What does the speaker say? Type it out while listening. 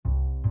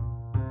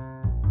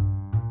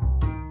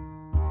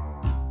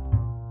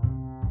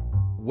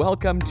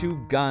Welcome to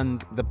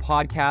Guns, the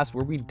podcast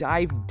where we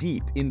dive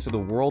deep into the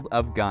world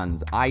of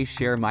guns. I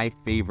share my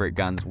favorite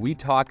guns. We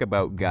talk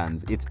about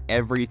guns. It's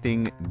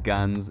everything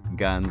guns,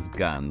 guns,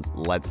 guns.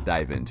 Let's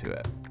dive into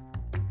it.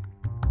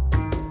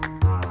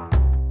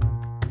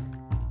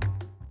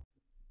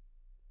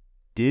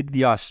 Did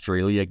the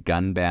Australia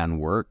gun ban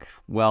work?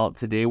 Well,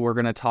 today we're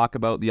going to talk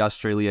about the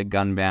Australia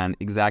gun ban,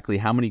 exactly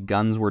how many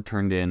guns were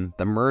turned in,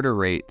 the murder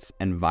rates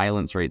and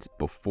violence rates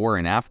before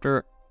and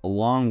after,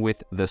 along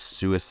with the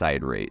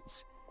suicide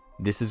rates.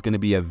 This is going to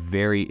be a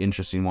very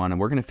interesting one,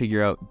 and we're going to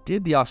figure out,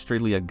 did the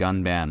Australia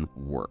gun ban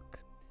work?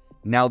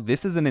 Now,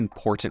 this is an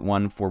important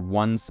one for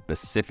one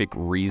specific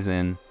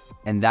reason,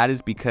 and that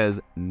is because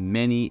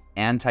many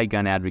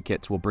anti-gun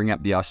advocates will bring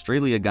up the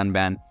Australia gun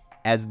ban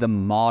as the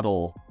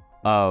model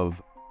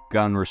of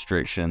gun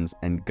restrictions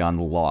and gun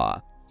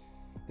law.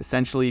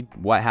 Essentially,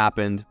 what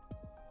happened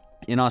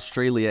in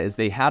Australia is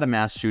they had a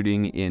mass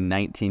shooting in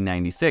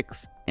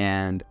 1996,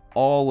 and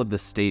all of the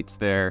states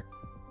there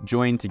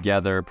joined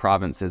together,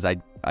 provinces,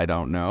 I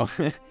don't know,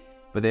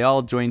 but they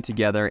all joined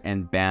together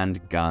and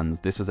banned guns.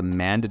 This was a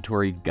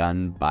mandatory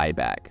gun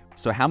buyback.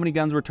 So how many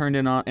guns were turned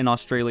in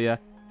Australia?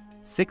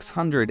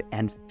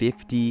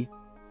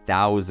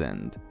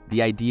 650,000.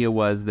 The idea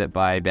was that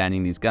by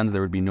banning these guns,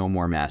 there would be no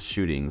more mass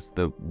shootings.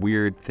 The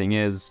weird thing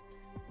is,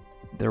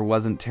 there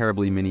wasn't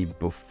terribly many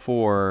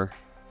before,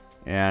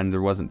 and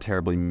there wasn't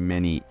terribly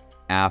many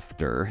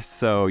after.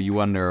 So you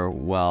wonder,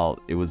 well,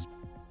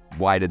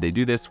 why did they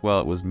do this?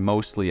 Well, it was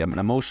mostly an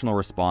emotional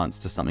response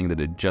to something that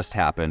had just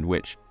happened,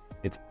 which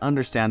it's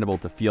understandable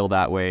to feel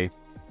that way,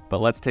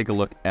 but let's take a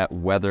look at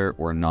whether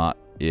or not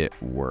it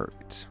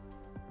worked.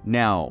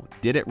 Now,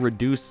 did it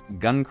reduce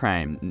gun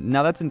crime?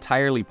 Now, that's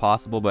entirely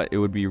possible, but it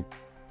would be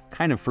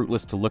kind of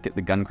fruitless to look at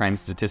the gun crime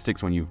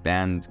statistics when you've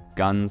banned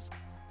guns.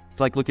 It's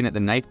like looking at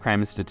the knife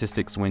crime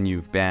statistics when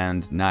you've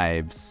banned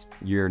knives.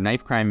 Your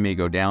knife crime may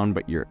go down,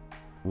 but your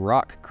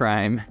rock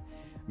crime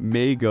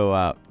may go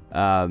up,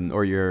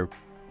 or your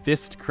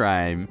fist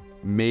crime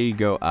may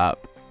go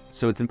up.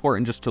 So it's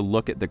important just to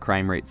look at the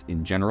crime rates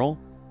in general,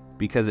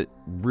 because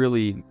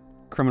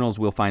criminals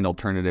will find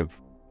alternative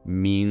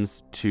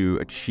means to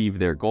achieve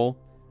their goal.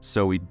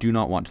 So we do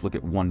not want to look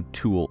at one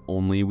tool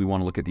only. We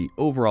want to look at the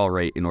overall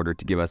rate in order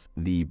to give us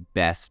the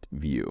best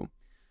view.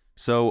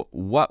 So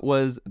what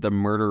was the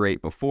murder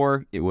rate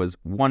before? It was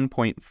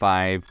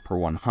 1.5 per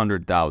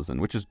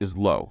 100,000, which is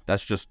low.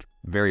 That's just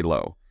very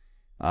low.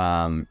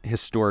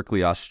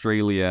 Historically,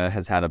 Australia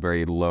has had a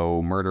very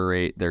low murder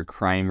rate. Their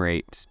crime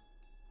rate,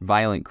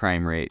 violent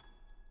crime rate,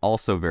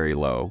 also very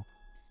low.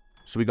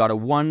 So we got a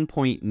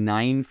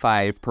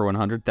 1.95 per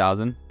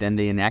 100,000. Then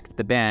they enacted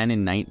the ban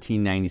in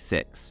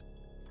 1996.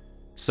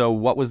 So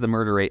what was the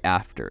murder rate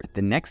after?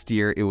 The next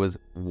year, it was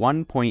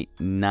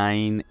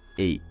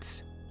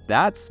 1.98.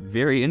 That's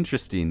very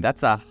interesting.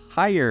 That's a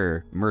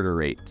higher murder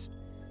rate.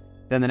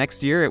 Then the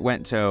next year, it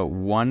went to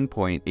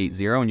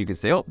 1.80, and you can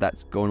say, oh,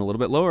 that's going a little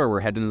bit lower. We're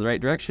heading in the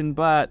right direction.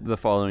 But the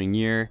following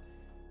year,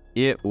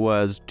 it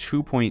was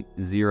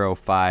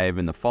 2.05,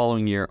 and the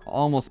following year,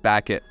 almost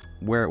back at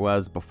where it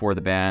was before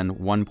the ban,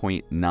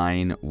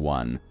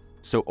 1.91.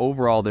 So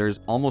overall,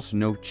 there's almost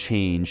no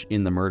change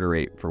in the murder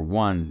rate for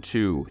 1,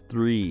 2,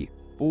 3,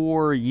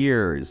 4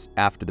 years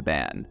after the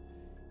ban.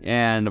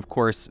 And of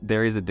course,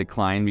 there is a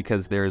decline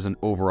because there's an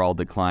overall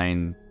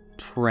decline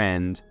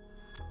trend,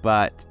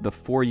 but the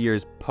 4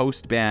 years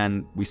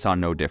post-ban, we saw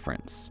no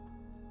difference.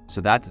 So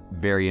that's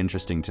very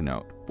interesting to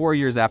note. 4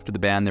 years after the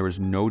ban, there was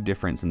no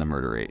difference in the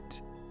murder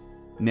rate.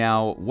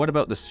 Now, what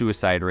about the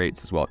suicide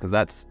rates as well? Because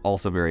that's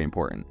also very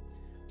important.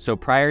 So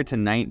prior to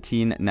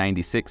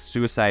 1996,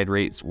 suicide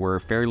rates were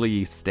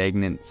fairly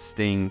stagnant,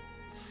 staying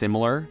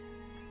similar.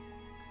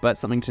 But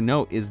something to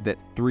note is that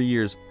 3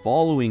 years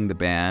following the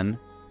ban,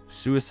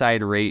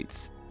 suicide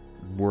rates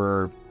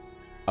were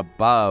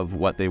above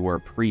what they were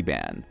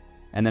pre-ban.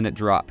 And then it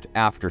dropped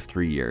after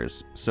 3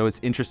 years. So it's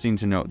interesting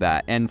to note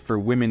that. And for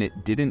women,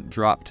 it didn't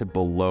drop to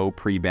below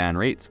pre-ban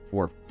rates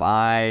for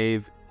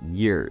 5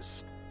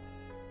 years.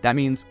 That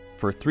means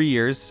for 3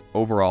 years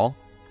overall,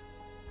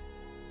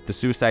 the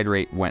suicide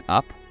rate went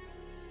up.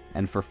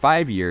 And for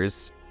 5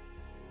 years,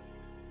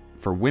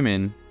 for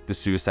women, the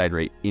suicide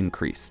rate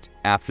increased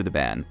after the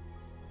ban.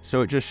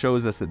 So it just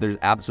shows us that there's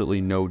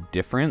absolutely no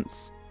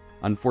difference.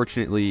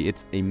 Unfortunately,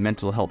 it's a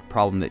mental health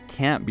problem that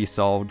can't be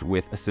solved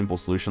with a simple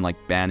solution like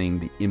banning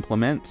the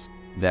implement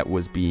that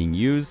was being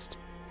used.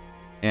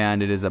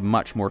 And it is a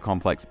much more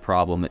complex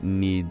problem that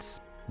needs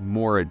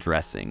more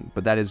addressing.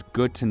 But that is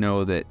good to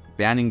know that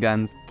banning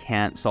guns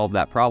can't solve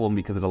that problem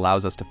because it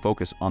allows us to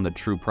focus on the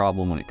true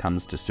problem when it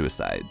comes to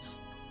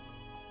suicides.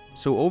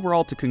 So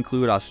overall, to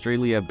conclude,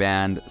 Australia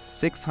banned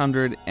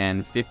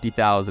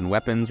 650,000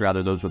 weapons.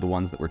 Rather, those were the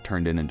ones that were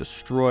turned in and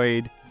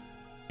destroyed.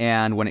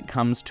 And when it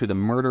comes to the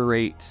murder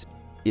rate,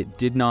 it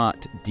did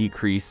not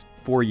decrease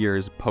 4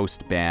 years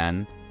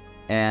post-ban.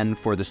 And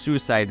for the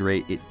suicide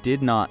rate, it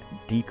did not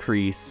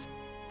decrease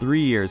 3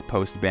 years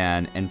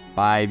post-ban, and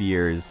 5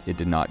 years it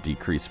did not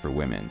decrease for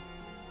women.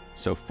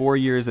 So 4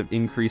 years of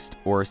increased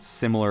or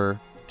similar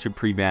to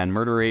pre-ban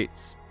murder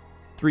rates,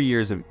 3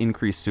 years of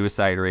increased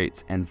suicide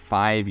rates and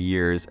 5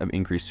 years of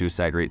increased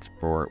suicide rates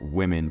for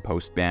women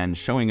post-ban,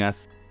 showing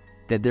us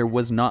that there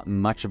was not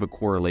much of a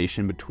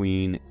correlation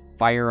between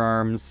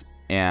firearms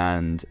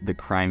and the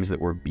crimes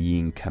that were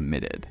being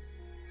committed.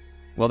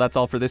 Well, that's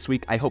all for this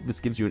week. I hope this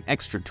gives you an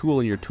extra tool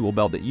in your tool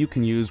belt that you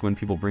can use when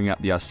people bring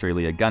up the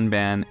Australia gun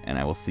ban, and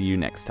I will see you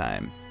next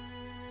time.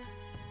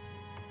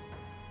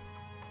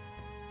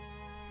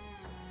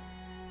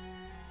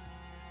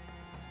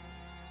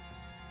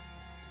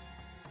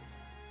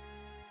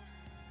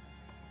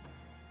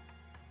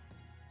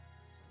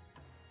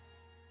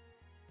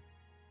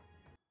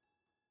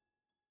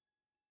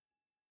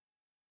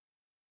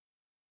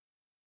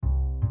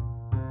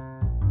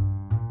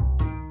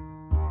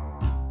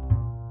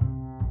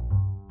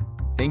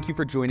 Thank you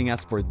for joining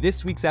us for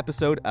this week's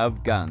episode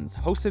of Guns,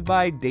 hosted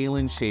by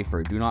Dalen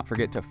Schaefer. Do not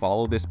forget to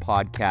follow this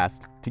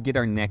podcast to get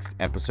our next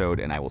episode,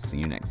 and I will see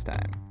you next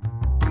time.